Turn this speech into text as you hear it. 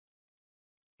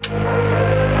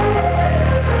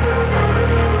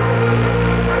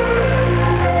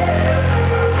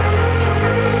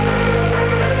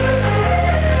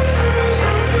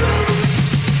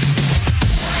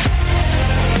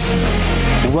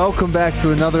welcome back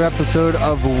to another episode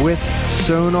of With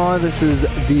Sonar. This is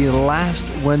the last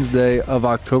Wednesday of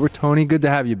October. Tony, good to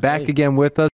have you back again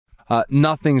with us.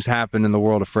 Nothing's happened in the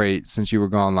world of freight since you were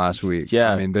gone last week.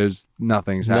 Yeah. I mean,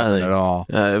 nothing's happened at all.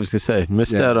 I was going to say,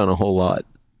 missed out on a whole lot.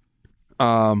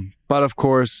 But of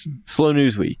course... Slow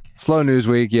news week,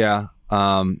 yeah.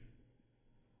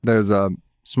 There's a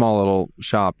small little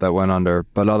shop that went under,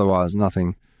 but otherwise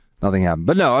nothing happened.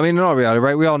 But no, I mean, in all reality,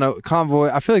 right? We all know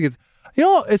Convoy. I feel like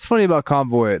it's funny about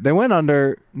Convoy. They went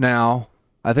under now.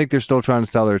 I think they're still trying to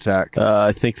sell their tech.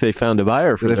 I think they found a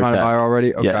buyer for Did they find a buyer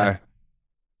already? Okay.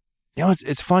 Yeah.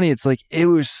 It's funny. It's like it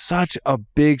was such a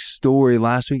big story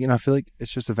last week, and I feel like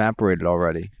it's just evaporated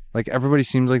already. Like everybody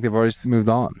seems like they've already moved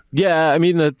on. Yeah, I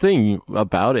mean, the thing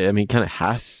about it, I mean, kind of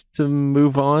has to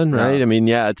move on, right? Yeah. I mean,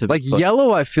 yeah.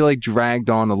 Yellow, I feel like dragged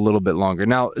on a little bit longer.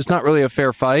 Now, it's not really a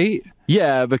fair fight.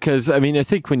 Yeah, because, I mean, I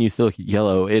think when you still look at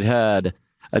Yellow, it had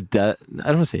I don't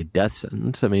want to say a death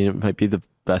sentence. I mean, it might be the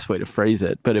best way to phrase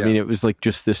it. But, I mean, it was like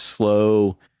just this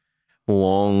slow,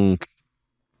 long,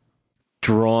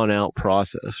 drawn-out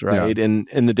process, right? Yeah.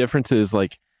 And the difference is,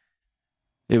 like,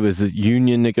 it was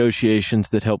union negotiations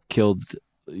that helped kill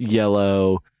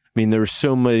Yellow. I mean, there were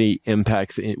so many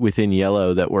impacts within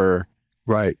Yellow that were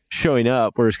showing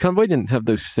up, whereas Convoy didn't have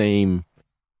those same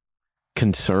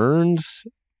concerns.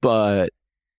 But,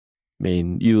 I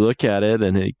mean, you look at it,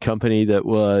 and a company that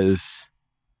was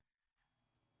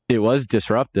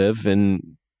disruptive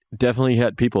and definitely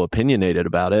had people opinionated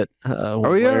about it one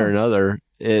way or another.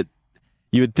 You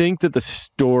would think that the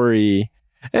story...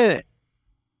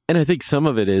 And I think some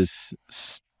of it is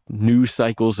news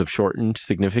cycles have shortened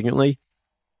significantly.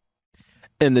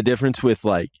 And the difference with,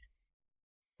 like,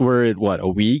 we're at, a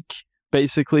week,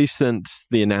 basically, since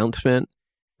the announcement.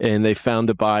 And they found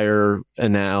a buyer,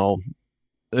 and now,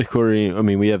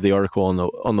 we have the article on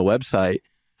the website.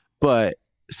 But,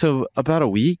 so about a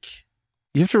week,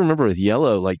 you have to remember with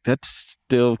Yellow, like, that's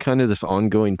still kind of this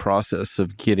ongoing process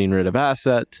of getting rid of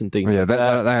assets and things like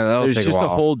that. That'll There's take just a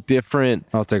while. whole different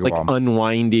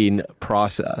unwinding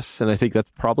process. And I think that's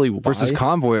probably why. Versus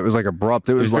Convoy, it was like abrupt.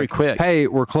 It was very like, quick. Hey,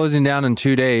 we're closing down in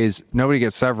 2 days. Nobody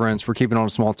gets severance. We're keeping on a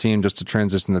small team just to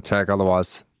transition the tech.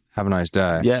 Otherwise, have a nice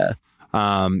day. Yeah.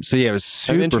 It was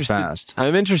super fast.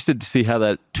 I'm interested to see how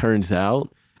that turns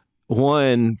out.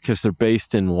 One, because they're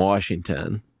based in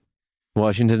Washington.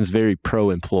 Washington's very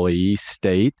pro-employee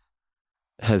state,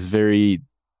 has very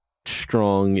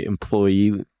strong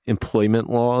employment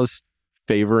laws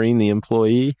favoring the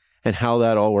employee, and how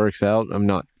that all works out, I'm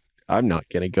not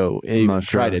going to go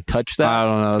try to touch that. I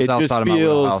don't know. It's outside of my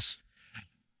wheelhouse.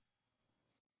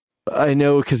 I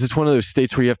know, because it's one of those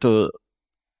states where you have to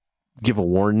give a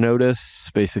warn notice,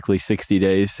 basically 60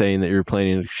 days, saying that you're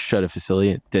planning to shut a facility.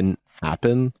 It didn't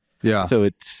happen. Yeah. So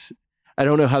I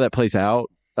don't know how that plays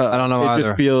out. I don't know either. It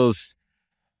just feels...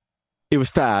 It was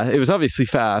fast. It was obviously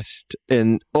fast.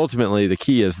 And ultimately, the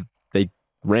key is they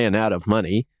ran out of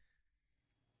money.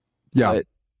 Yeah. But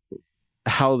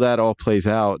how that all plays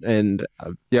out. And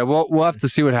we'll have to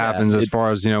see what happens as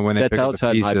far as, when they pick up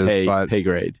the pieces. That's outside my pay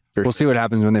grade. We'll see what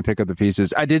happens when they pick up the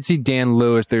pieces. I did see Dan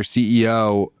Lewis, their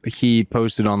CEO. He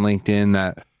posted on LinkedIn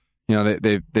that,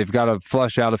 they've got to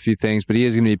flush out a few things, but he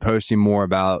is going to be posting more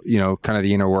about, kind of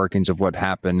the inner workings of what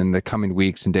happened in the coming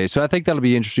weeks and days. So I think that'll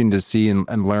be interesting to see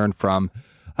and learn from.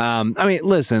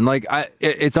 Listen,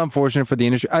 it's unfortunate for the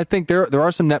industry. I think there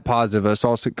are some net positive. I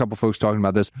saw a couple folks talking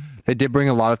about this. They did bring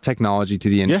a lot of technology to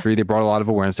the industry. Yeah. They brought a lot of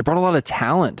awareness. They brought a lot of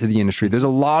talent to the industry. There's a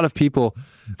lot of people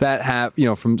that have,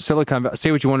 from Silicon Valley, say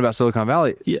what you want about Silicon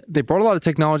Valley. Yeah. They brought a lot of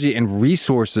technology and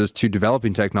resources to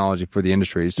developing technology for the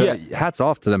industry. So hats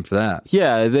off to them for that.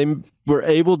 Yeah, they were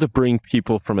able to bring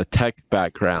people from a tech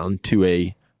background into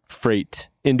a freight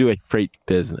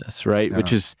business, right? Yeah.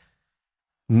 Which is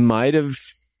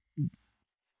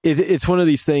it's one of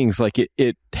these things, like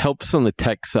it helps on the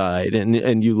tech side,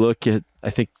 and you look at,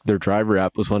 I think their driver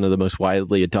app was one of the most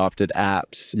widely adopted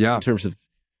apps in terms of,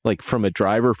 like, from a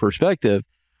driver perspective.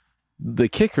 The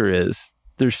kicker is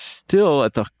they're still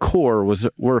at the core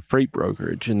we're a freight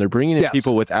brokerage, and they're bringing in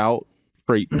people without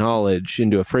freight knowledge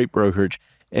into a freight brokerage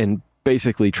and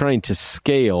basically trying to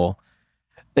scale.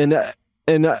 And I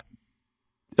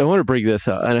want to bring this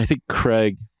up, and I think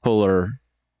Craig Fuller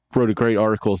wrote a great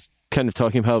article kind of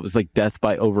talking about it was like death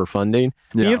by overfunding.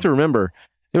 Yeah. You have to remember,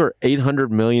 they were $800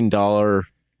 million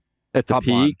at the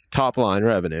peak, top line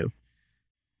revenue.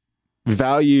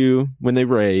 Value when they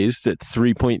raised at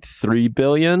 $3.3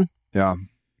 billion. Yeah.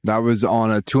 That was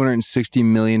on a $260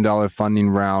 million funding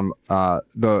round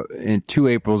in 2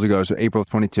 Aprils ago, so April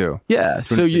 22. Yeah,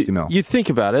 so you think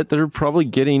about it, they're probably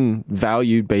getting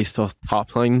valued based off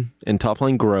top line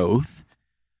growth.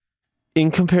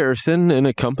 in comparison, in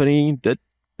a company that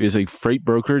is a freight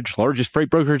brokerage, largest freight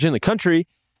brokerage in the country,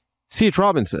 C.H.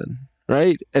 Robinson,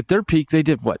 right? At their peak, they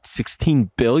did what,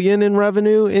 $16 billion in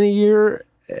revenue in a year?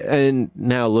 And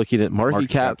now looking at market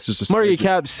cap,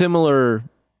 similar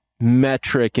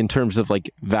metric in terms of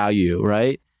like value,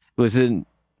 right? It was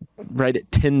right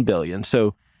at $10 billion.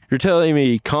 So you're telling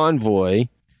me Convoy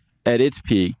at its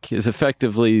peak is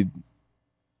effectively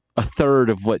a third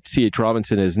of what C.H.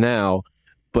 Robinson is now,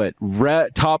 but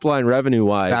top line revenue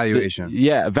wise,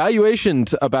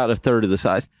 valuation's about a third of the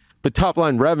size, but top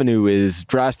line revenue is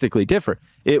drastically different.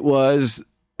 It was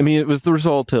the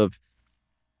result of,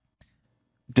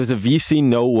 does a VC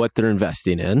know what they're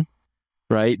investing in,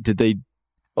 right?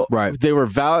 Right. They were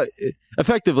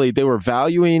effectively they were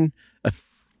valuing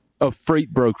a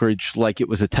freight brokerage like it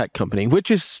was a tech company,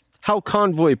 which is how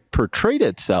Convoy portrayed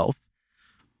itself.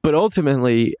 But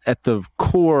ultimately, at the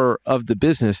core of the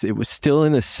business, it was still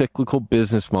in a cyclical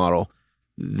business model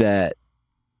that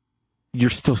you're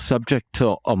still subject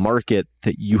to a market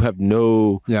that you have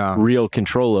no real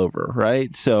control over,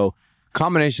 right? So,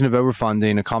 combination of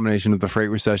overfunding, a combination of the freight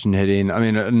recession hitting. I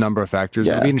mean, a number of factors.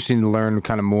 It'd be interesting to learn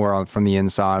kind of more from the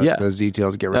inside as those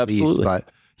details get released. Absolutely. But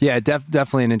yeah,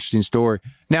 definitely an interesting story.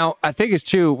 Now, I think it's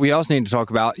true. We also need to talk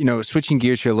about, switching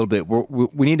gears here a little bit.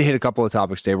 We need to hit a couple of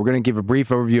topics today. We're going to give a brief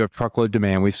overview of truckload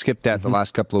demand. We've skipped that the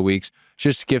last couple of weeks,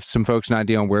 just to give some folks an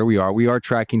idea on where we are. We are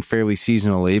tracking fairly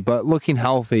seasonally, but looking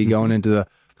healthy going into the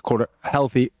quarter,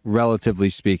 healthy, relatively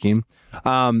speaking.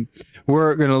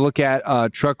 We're going to look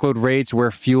at truckload rates, where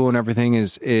fuel and everything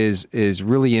is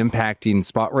really impacting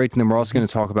spot rates. And then we're also going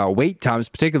to talk about wait times,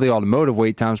 particularly automotive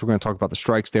wait times. We're going to talk about the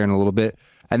strikes there in a little bit.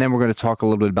 And then we're going to talk a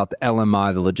little bit about the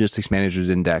LMI, the Logistics Managers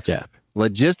Index. Yeah.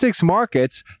 Logistics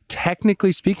markets,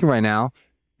 technically speaking right now,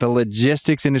 the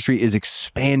logistics industry is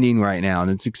expanding right now, and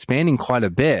it's expanding quite a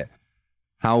bit.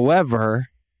 However,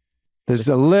 there's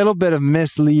a little bit of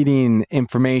misleading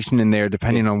information in there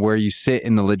depending on where you sit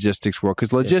in the logistics world,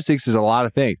 because logistics is a lot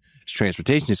of things. It's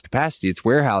transportation, it's capacity, it's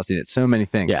warehousing, it's so many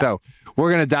things. So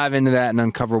we're going to dive into that and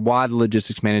uncover why the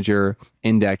Logistics Manager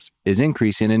Index is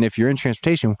increasing. And if you're in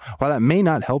transportation, why that may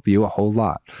not help you a whole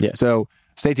lot. So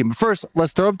stay tuned. But first,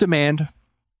 let's throw up demand.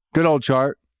 Good old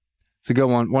chart. It's a good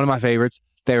one. One of my favorites.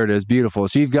 There it is. Beautiful.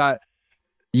 So you've got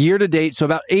year to date, so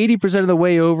about 80% of the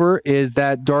way over is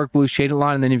that dark blue shaded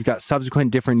line, and then you've got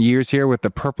subsequent different years here with the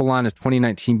purple line of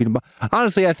 2019.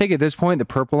 Honestly, I think at this point, the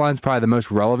purple line is probably the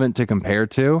most relevant to compare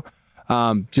to,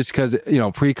 just because,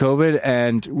 pre-COVID,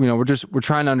 and, we're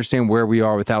trying to understand where we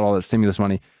are without all that stimulus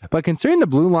money. But considering the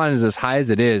blue line is as high as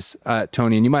it is,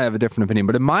 Tony, and you might have a different opinion,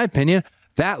 but in my opinion,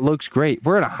 that looks great.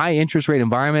 We're in a high interest rate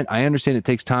environment. I understand it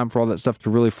takes time for all that stuff to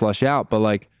really flush out,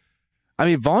 but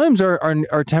volumes are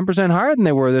 10% higher than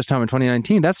they were this time in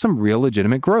 2019. That's some real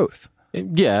legitimate growth.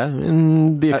 Yeah,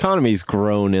 and the economy's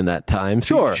grown in that time,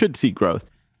 so you should see growth.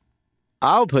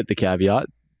 I'll put the caveat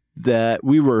that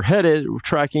we were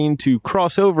tracking to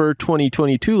cross over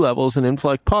 2022 levels and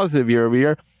inflect positive year over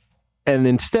year, and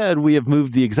instead we have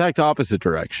moved the exact opposite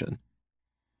direction.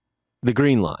 The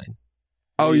green line.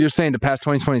 Oh, you're saying to pass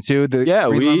 2022?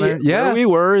 We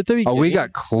were at the beginning. Oh, we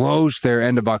got close there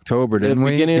end of October, didn't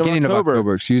we? Beginning of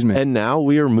October, excuse me. And now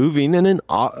we are moving in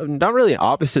not really an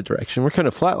opposite direction. We're kind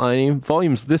of flatlining.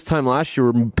 Volumes this time last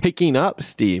year were picking up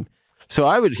steam. So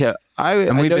we've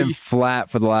been flat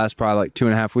for the last probably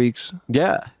 2.5 weeks.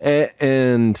 Yeah.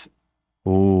 And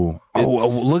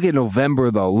look at November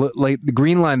though. Look, the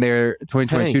green line there,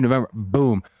 2022 November,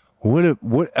 boom.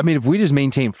 If we just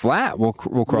maintain flat, we'll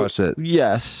cross it.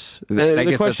 Yes. I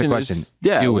guess that's the question.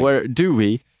 Where do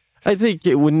we? I think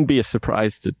it wouldn't be a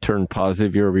surprise to turn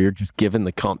positive year over year, just given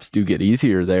the comps do get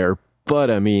easier there. But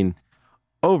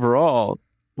overall,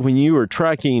 when you are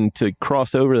tracking to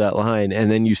cross over that line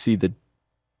and then you see the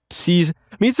season,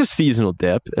 it's a seasonal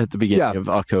dip at the beginning of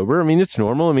October. It's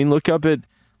normal. Look at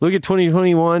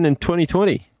 2021 and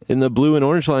 2020 in the blue and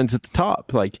orange lines at the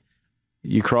top.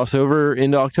 You cross over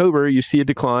into October, you see a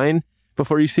decline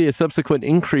before you see a subsequent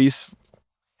increase,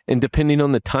 and depending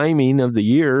on the timing of the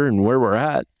year and where we're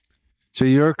at. So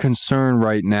your concern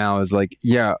right now is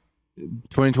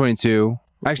 2022,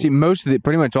 actually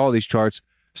pretty much all these charts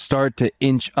start to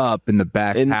inch up in the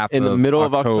back half in the middle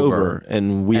of October,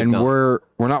 and we're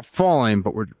not falling,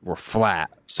 but we're flat.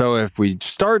 So if we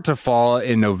start to fall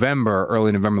in November,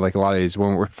 early November, like a lot of these,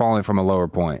 when we're falling from a lower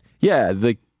point. Yeah,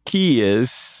 the key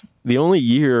is the only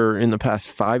year in the past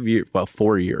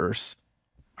 4 years,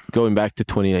 going back to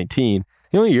 2019,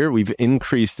 the only year we've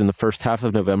increased in the first half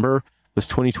of November was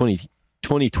 2020.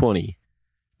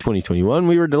 2021,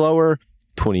 we were lower.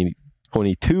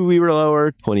 2022, we were lower.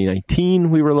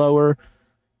 2019, we were lower.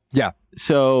 Yeah.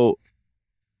 So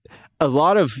a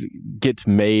lot of gets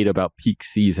made about peak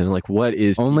season. Like, what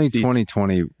is only peak season?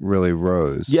 2020 really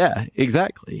rose? Yeah,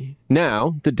 exactly.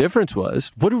 Now, the difference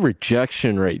was, what do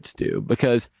rejection rates do?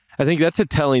 Because I think that's a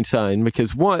telling sign,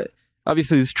 because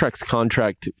obviously this tracks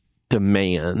contract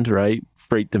demand, right?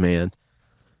 Freight demand.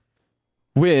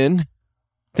 When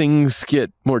things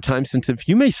get more time sensitive,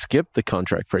 you may skip the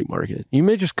contract freight market. You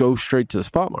may just go straight to the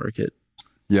spot market.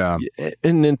 Yeah.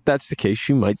 And if that's the case,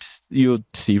 you'll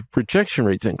see rejection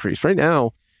rates increase. Right now,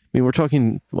 I mean, we're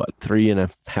talking,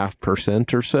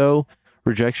 3.5% or so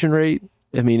rejection rate.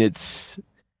 I mean, it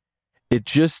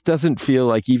just doesn't feel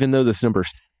like, even though this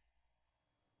number's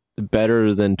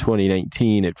better than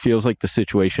 2019, it feels like the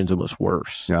situation's almost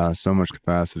worse. Yeah, so much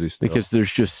capacity still. Because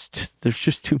there's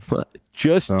just too much.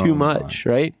 Too much,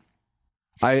 right?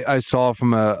 I saw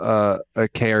from a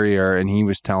carrier, and he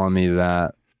was telling me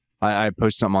that I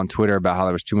posted something on Twitter about how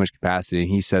there was too much capacity, and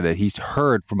he said that he's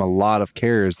heard from a lot of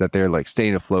carriers that they're like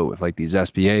staying afloat with like these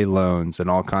SBA loans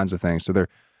and all kinds of things. So they're,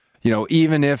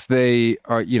 even if they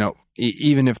are,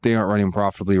 even if they aren't running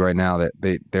profitably right now,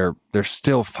 that they're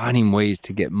still finding ways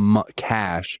to get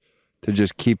cash to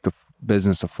just keep the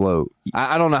business afloat.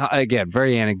 I don't know how, again,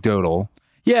 very anecdotal.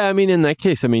 Yeah, I mean, in that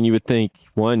case, I mean, you would think,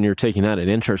 one, you're taking out an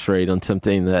interest rate on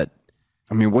something that,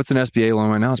 I mean, what's an SBA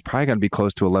loan right now? It's probably got to be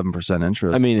close to 11%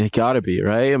 interest. I mean, it got to be,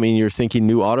 right? I mean, you're thinking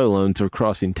new auto loans are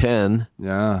crossing 10.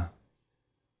 Yeah.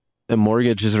 And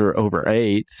mortgages are over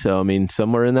 8. So, I mean,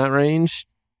 somewhere in that range,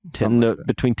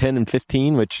 between 10 and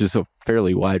 15, which is a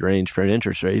fairly wide range for an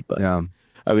interest rate. But yeah,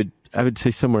 I would say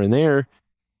somewhere in there.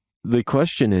 The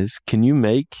question is, can you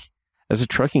make, as a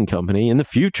trucking company in the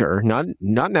future, not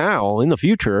now, in the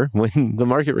future, when the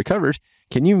market recovers,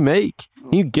 can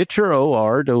you get your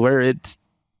OR to where it's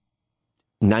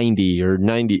 90 or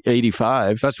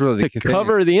 85? That's really to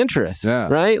cover the interest,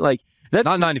 right? Like, that's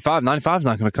not 95. 95 is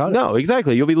not going to cut it. No,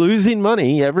 exactly. You'll be losing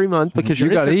money every month because you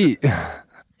got to eat.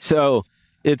 So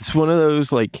it's one of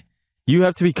those, like, you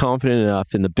have to be confident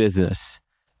enough in the business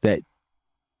that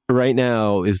right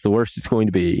now is the worst it's going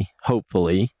to be,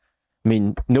 hopefully. I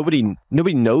mean, nobody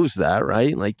knows that,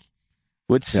 right? Like,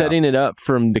 what's setting it up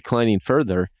from declining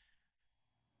further?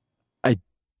 I've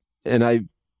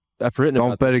written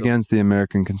Don't bet against the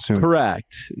American consumer.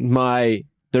 Correct.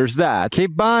 There's that.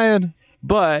 Keep buying.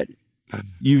 But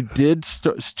you did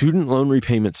student loan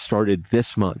repayments started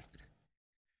this month,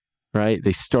 right?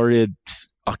 They started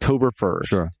October 1st.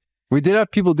 Sure. We did have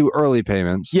people do early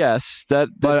payments. Yes, but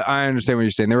I understand what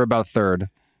you're saying. They were about a third.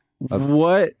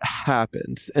 What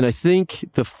happens, and I think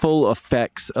the full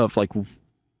effects of like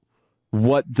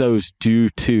what those do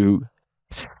to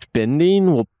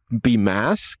spending will be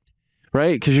masked,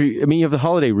 right? Because you have the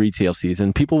holiday retail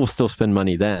season. People will still spend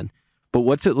money then. But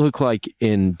what's it look like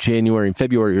in January and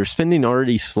February? Your spending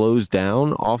already slows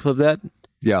down off of that.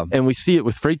 Yeah. And we see it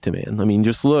with freight demand. I mean,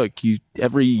 just look,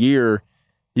 every year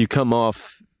you come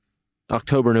off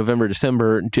October, November,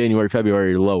 December, January,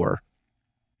 February, you're lower.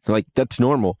 Like, that's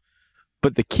normal.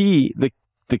 But the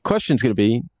question is going to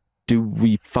be, do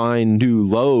we find new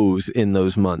lows in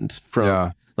those months?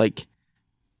 Like,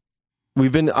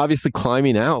 we've been obviously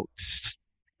climbing out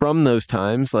from those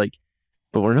times, like,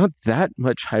 but we're not that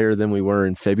much higher than we were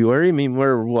in February. I mean,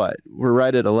 we're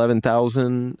right at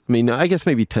 11,000. I mean, I guess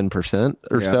maybe 10%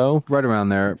 or so. Right around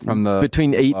there from the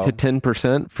between 8 to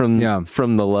 10%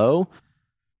 from the low.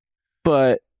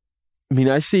 But I mean,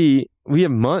 I see we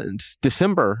have months,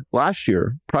 December last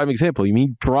year, prime example. You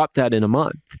mean drop that in a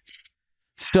month.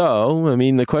 So, I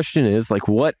mean, the question is, like,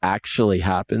 what actually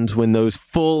happens when those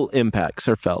full impacts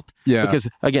are felt? Yeah. Because,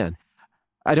 again,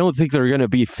 I don't think they're going to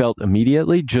be felt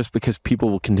immediately just because people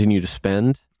will continue to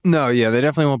spend. No, yeah, they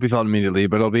definitely won't be felt immediately,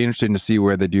 but it'll be interesting to see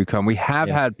where they do come. We have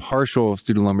had partial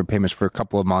student loan repayments for a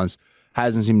couple of months.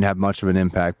 Hasn't seemed to have much of an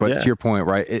impact, but to your point,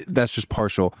 right, that's just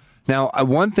partial. Now,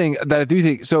 one thing that I do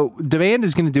think, so demand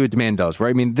is going to do what demand does, right?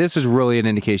 I mean, this is really an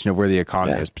indication of where the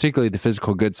economy is, particularly the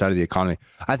physical goods side of the economy.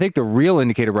 I think the real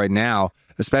indicator right now,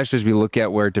 especially as we look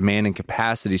at where demand and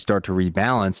capacity start to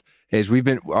rebalance, is we've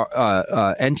been,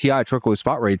 NTI, truckload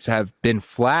spot rates have been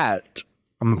flat.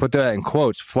 I'm going to put that in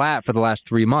quotes, flat for the last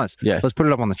 3 months. Yeah. Let's put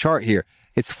it up on the chart here.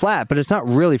 It's flat, but it's not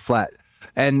really flat.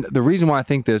 And the reason why I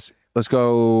think this, let's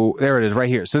go, there it is right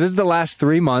here. So this is the last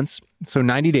 3 months, so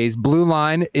 90 days. Blue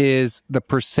line is the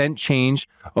percent change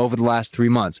over the last 3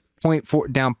 months,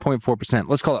 down 0.4%.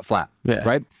 Let's call it flat,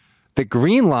 right? The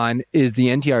green line is the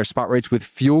NTR spot rates with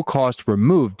fuel cost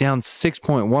removed, down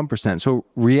 6.1%. So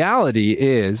reality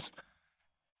is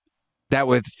that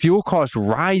with fuel cost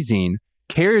rising,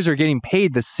 carriers are getting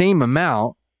paid the same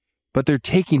amount, but they're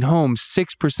taking home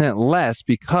 6% less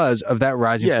because of that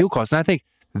rising fuel cost. And I think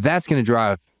that's going to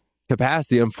drive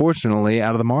capacity, unfortunately,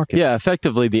 out of the market. Yeah,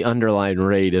 effectively, the underlying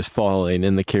rate is falling,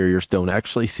 and the carriers don't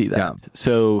actually see that. Yeah.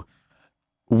 So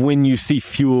when you see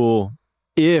fuel,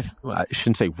 if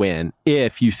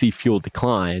you see fuel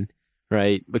decline,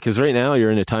 right? Because right now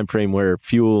you're in a time frame where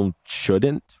fuel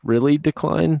shouldn't really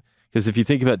decline. Because if you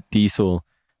think about diesel,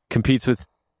 competes with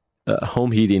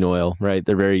home heating oil, right?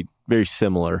 They're very, very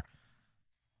similar.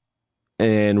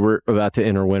 And we're about to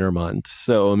enter winter months.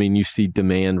 So, I mean, you see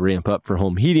demand ramp up for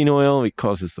home heating oil. It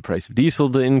causes the price of diesel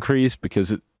to increase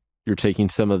because you're taking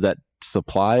some of that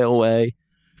supply away.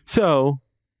 So,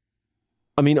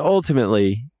 I mean,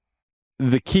 ultimately,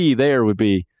 the key there would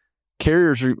be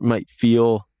carriers might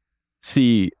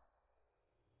see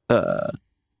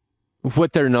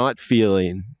what they're not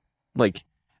feeling. Like,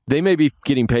 they may be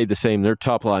getting paid the same. Their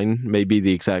top line may be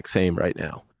the exact same right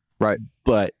now. Right.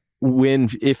 But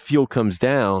if fuel comes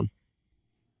down,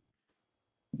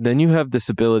 then you have this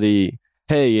ability,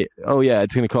 hey, oh yeah,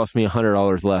 it's going to cost me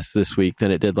 $100 less this week than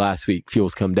it did last week.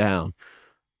 Fuel's come down.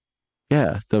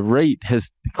 Yeah, the rate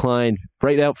has declined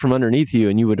right out from underneath you,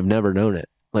 and you would have never known it.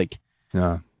 Like,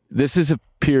 This is a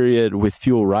period with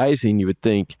fuel rising. You would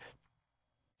think,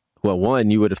 well,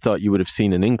 one, you would have thought you would have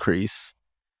seen an increase.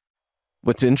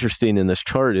 What's interesting in this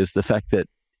chart is the fact that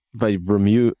by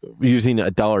using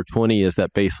 $1.20 as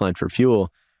that baseline for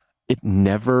fuel, it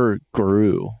never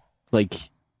grew like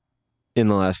in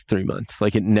the last 3 months.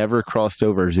 Like, it never crossed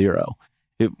over zero.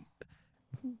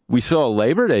 We saw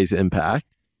Labor Day's impact,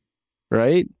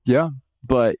 right? Yeah.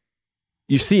 But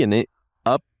you see an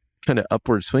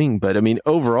upward swing. But I mean,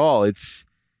 overall, it is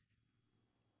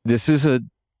a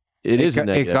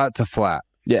negative. It got to flat.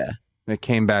 Yeah. It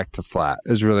came back to flat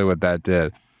is really what that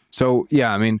did. So,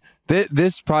 yeah, I mean,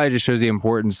 this probably just shows the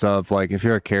importance of, like, if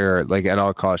you're a carrier, like, at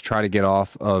all costs, try to get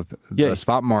off of the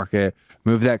spot market,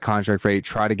 move that contract rate,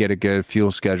 try to get a good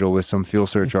fuel schedule with some fuel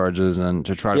surcharges and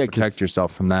to try to protect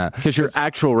yourself from that. Because your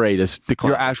actual rate is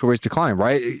declining. Your actual rate's declining,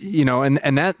 right? You know,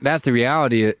 and that's the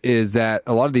reality is that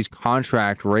a lot of these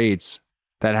contract rates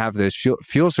that have this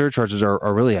fuel surcharges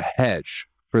are really a hedge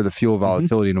for the fuel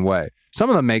volatility in a way. Some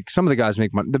of the guys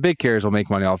make money. The big carriers will make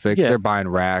money off it. They're buying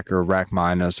rack or rack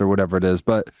minus or whatever it is.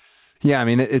 But yeah, I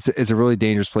mean, it's a really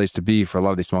dangerous place to be for a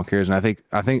lot of these small carriers. And I think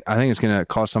it's going to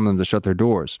cause some of them to shut their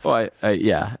doors. Well,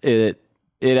 it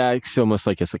acts almost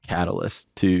like it's a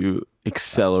catalyst to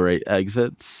accelerate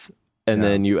exits. And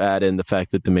then you add in the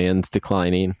fact that demand's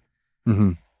declining.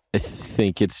 Mm-hmm. I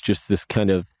think it's just this kind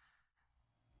of,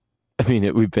 I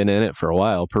mean, we've been in it for a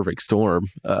while, perfect storm.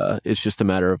 It's just a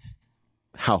matter of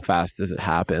how fast does it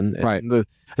happen? Right.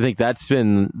 I think that's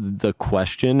been the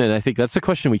question, and I think that's the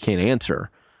question we can't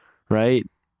answer, right?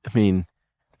 I mean,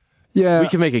 we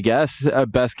can make a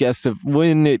best guess of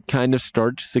when it kind of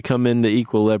starts to come into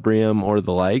equilibrium or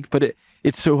the like, but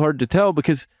it's so hard to tell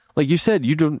because, like you said,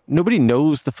 nobody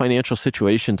knows the financial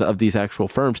situations of these actual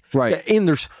firms, right? And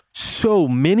there's so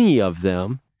many of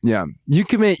them. Yeah, you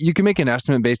can make an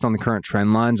estimate based on the current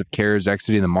trend lines of carriers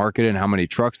exiting the market and how many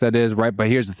trucks that is, right? But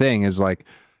here's the thing: is like,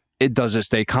 it doesn't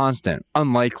stay constant.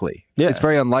 Unlikely. Yeah, it's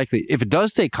very unlikely. If it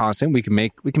does stay constant, we can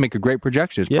make a great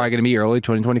projection. It's probably going to be early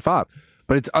 2025,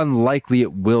 but it's unlikely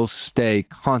it will stay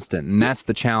constant, and that's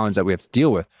the challenge that we have to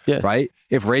deal with, right?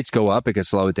 If rates go up, it could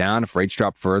slow it down. If rates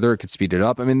drop further, it could speed it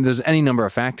up. I mean, there's any number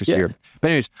of factors here. But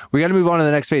anyways, we got to move on to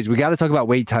the next phase. We got to talk about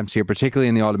wait times here, particularly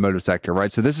in the automotive sector, right?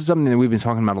 So this is something that we've been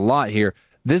talking about a lot here.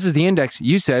 This is the index.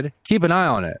 You said keep an eye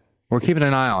on it. We're keeping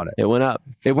an eye on it. It went up.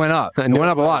 It went up. It went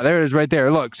up a lot. There it is right there.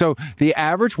 Look, so the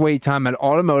average wait time at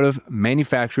automotive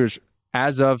manufacturers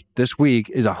as of this week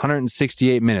is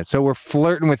 168 minutes. So we're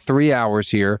flirting with 3 hours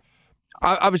here.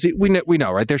 Obviously, we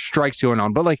know, right? There's strikes going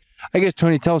on, but like, I guess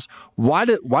Tony, tell us why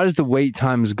does the wait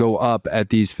times go up at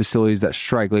these facilities that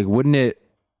strike? Like, wouldn't it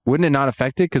not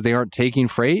affect it because they aren't taking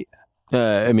freight?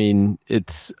 I mean,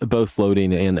 it's both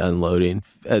loading and unloading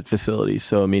at facilities.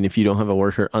 So, I mean, if you don't have a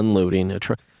worker unloading a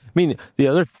truck, I mean, the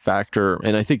other factor,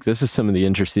 and I think this is some of the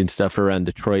interesting stuff around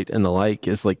Detroit and the like,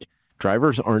 is like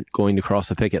drivers aren't going to cross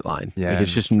a picket line. Yeah, like,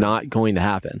 it's just not going to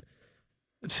happen.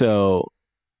 So.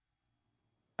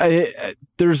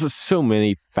 There's so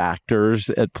many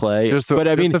factors at play. But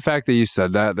I mean, the fact that you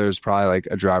said that, there's probably like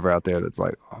a driver out there that's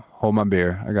like, oh, hold my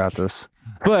beer, I got this.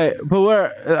 But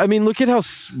I mean, look at how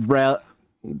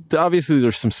obviously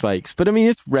there's some spikes, but I mean,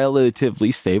 it's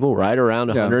relatively stable, right around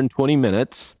 120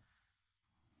 minutes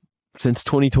since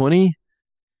 2020.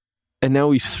 And now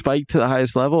we spiked to the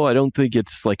highest level. I don't think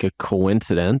it's like a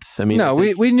coincidence. I mean, no,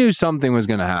 we knew something was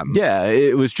going to happen. Yeah,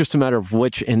 it was just a matter of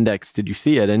which index did you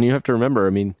see it. And you have to remember, I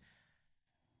mean,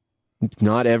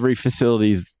 not every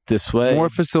facility is this way. More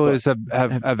facilities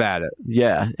have added.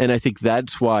 Yeah, and I think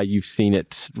that's why you've seen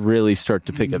it really start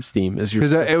to pick up steam.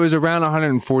 Because it was around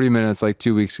 140 minutes like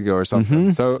 2 weeks ago or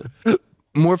something. So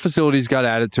more facilities got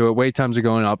added to it. Wait times are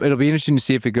going up. It'll be interesting to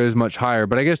see if it goes much higher.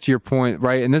 But I guess to your point,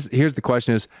 right, and here's the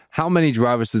question is, how many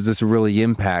drivers does this really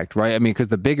impact, right? I mean, because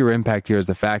the bigger impact here is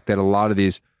the fact that a lot of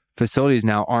these facilities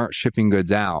now aren't shipping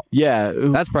goods out. Yeah.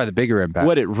 That's probably the bigger impact.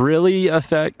 What it really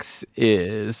affects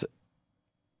is,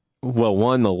 well,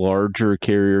 one, the larger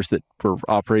carriers that were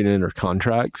operating under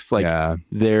contracts, like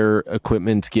their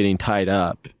equipment's getting tied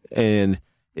up, and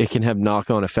it can have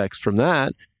knock-on effects from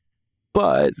that.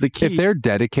 But the key, if they're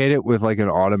dedicated with like an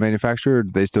auto manufacturer,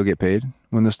 do they still get paid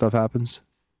when this stuff happens?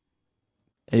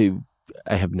 I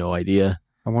have no idea.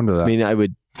 I wonder that. I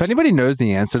mean, if anybody knows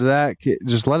the answer to that,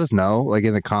 just let us know, like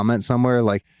in the comments somewhere.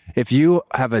 Like if you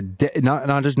have a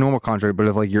not just normal contract, but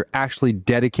if like you're actually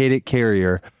dedicated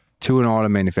carrier to an auto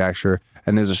manufacturer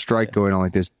and there's a strike going on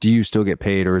like this, do you still get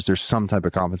paid, or is there some type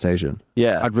of compensation?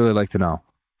 Yeah, I'd really like to know.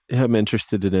 I'm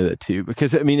interested to know that too,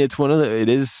 because I mean,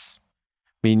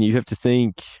 I mean, you have to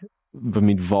think,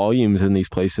 volumes in these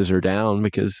places are down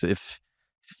because if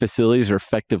facilities are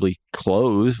effectively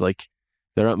closed, like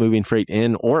they're not moving freight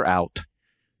in or out.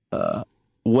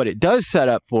 What it does set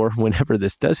up for whenever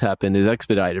this does happen is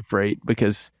expedited freight,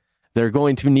 because they're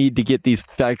going to need to get these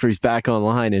factories back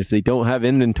online. And if they don't have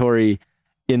inventory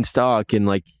in stock, and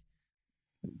we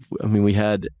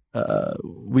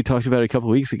talked about it a couple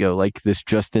of weeks ago, like this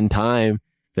just in time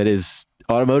that is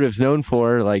automotive's known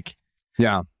for, like,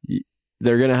 yeah,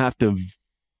 they're going to have to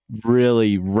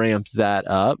really ramp that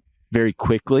up very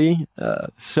quickly.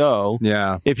 So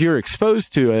if you're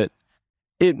exposed to it,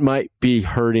 it might be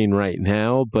hurting right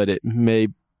now, but it may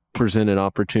present an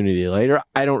opportunity later.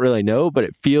 I don't really know, but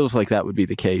it feels like that would be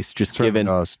the case, just given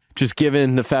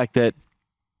the fact that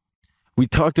we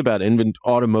talked about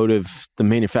automotive, the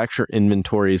manufacturer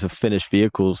inventories of finished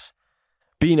vehicles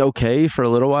being okay for a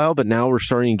little while, but now we're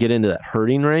starting to get into that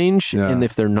hurting range. Yeah. And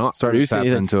if they're not producing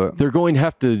anything, they're going to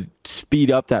have to speed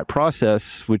up that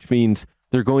process, which means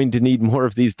they're going to need more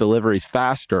of these deliveries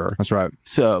faster. That's right.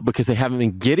 So, because they haven't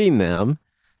been getting them.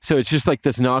 So it's just like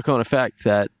this knock-on effect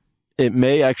that it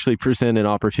may actually present an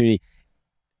opportunity,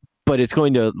 but it's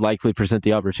going to likely present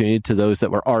the opportunity to those that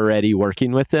were already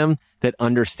working with them, that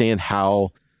understand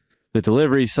how the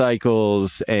delivery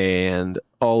cycles and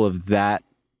all of that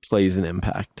plays an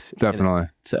impact. Definitely.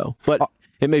 So, but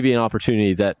it may be an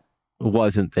opportunity that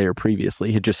wasn't there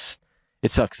previously. It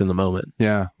sucks in the moment.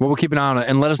 Yeah. Well, we'll keep an eye on it,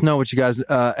 and let us know what you guys,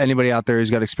 anybody out there who's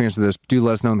got experience with this, do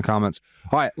let us know in the comments.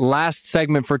 All right. Last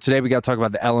segment for today, we got to talk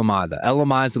about the LMI. The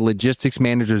LMI is the Logistics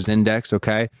Managers Index.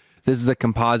 Okay. This is a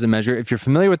composite measure. If you're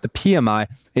familiar with the PMI,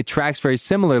 it tracks very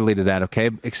similarly to that. Okay.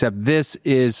 Except this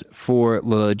is for the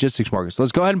logistics market. So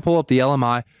let's go ahead and pull up the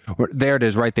LMI. There it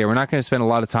is right there. We're not going to spend a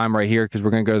lot of time right here because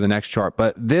we're going to go to the next chart,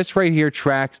 but this right here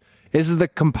tracks. This is the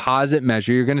composite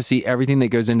measure. You're going to see everything that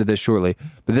goes into this shortly.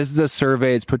 But this is a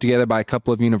survey. It's put together by a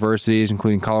couple of universities,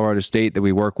 including Colorado State, that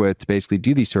we work with to basically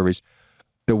do these surveys.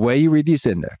 The way you read this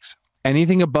index,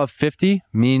 anything above 50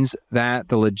 means that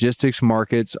the logistics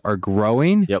markets are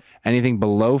growing. Yep. Anything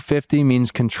below 50 means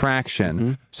contraction.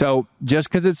 Mm-hmm. So just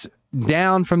because it's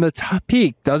down from the top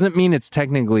peak doesn't mean it's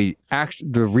technically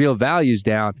the real value's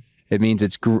down. It means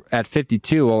it's at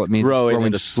 52. Well, it means it's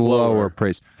growing slower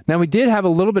pace. Now, we did have a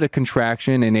little bit of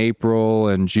contraction in April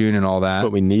and June and all that.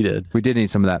 But we needed. We did need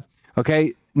some of that.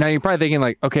 Okay. Now, you're probably thinking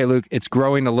like, okay, Luke, it's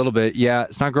growing a little bit. Yeah,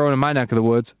 it's not growing in my neck of the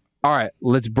woods. All right,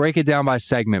 let's break it down by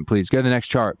segment, please. Go to the next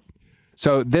chart.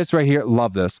 So this right here,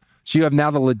 love this. So you have now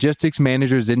the Logistics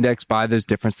Managers Index by those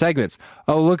different segments.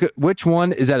 Oh, look at which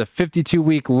one is at a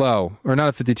 52-week low, or not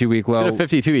a 52-week low. It's a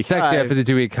 52-week high. It's actually a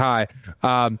 52-week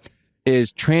high.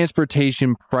 Is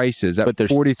transportation prices at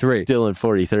 43. Still in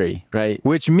 43, right?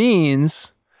 Which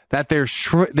means that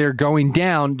they're going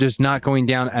down, just not going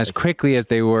down as quickly as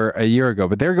they were a year ago,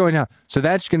 but they're going down. So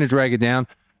that's going to drag it down.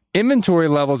 Inventory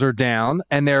levels are down,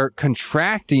 and they're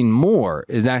contracting more.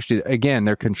 Is actually, again,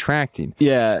 they're contracting.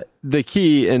 Yeah, the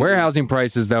key... And warehousing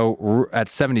prices, though, at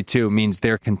 72 means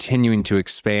they're continuing to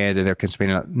expand, and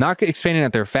they're not expanding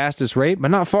at their fastest rate,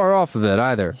 but not far off of it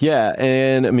either. Yeah,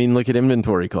 and I mean, look at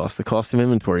inventory costs. The cost of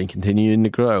inventory continuing to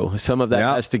grow. Some of that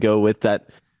has to go with that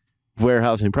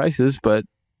warehousing prices, but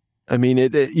I mean,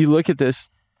 you look at this,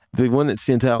 the one that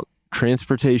stands out,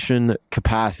 transportation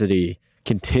capacity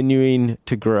continuing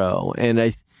to grow. And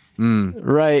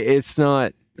right, it's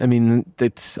not, I mean,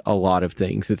 it's a lot of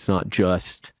things. It's not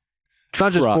just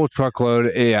full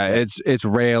truckload. Yeah, it's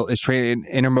rail, it's train,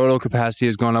 intermodal capacity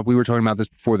has gone up. We were talking about this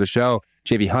before the show.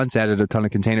 JB Hunt's added a ton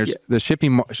of containers. Yeah.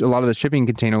 A lot of the shipping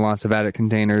container lots have added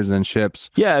containers and ships.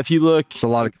 Yeah, if you look, it's a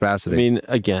lot of capacity. I mean,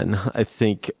 again, I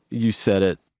think you said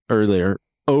it earlier.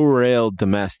 O-rail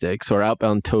domestics or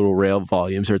outbound total rail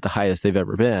volumes are at the highest they've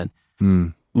ever been.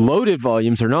 Loaded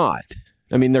volumes are not.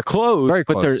 I mean, they're close,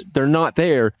 but they're not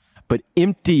there. But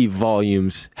empty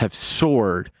volumes have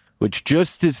soared, which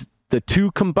just is the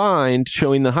two combined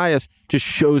showing the highest, just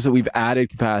shows that we've added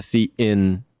capacity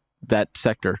in that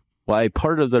sector. Why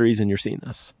part of the reason you're seeing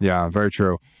this. Yeah, very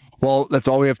true. Well, that's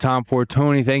all we have time for.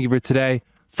 Tony, thank you for today.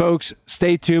 Folks,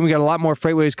 stay tuned. We got a lot more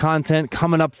FreightWaves content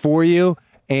coming up for you,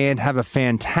 and have a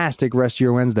fantastic rest of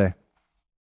your Wednesday.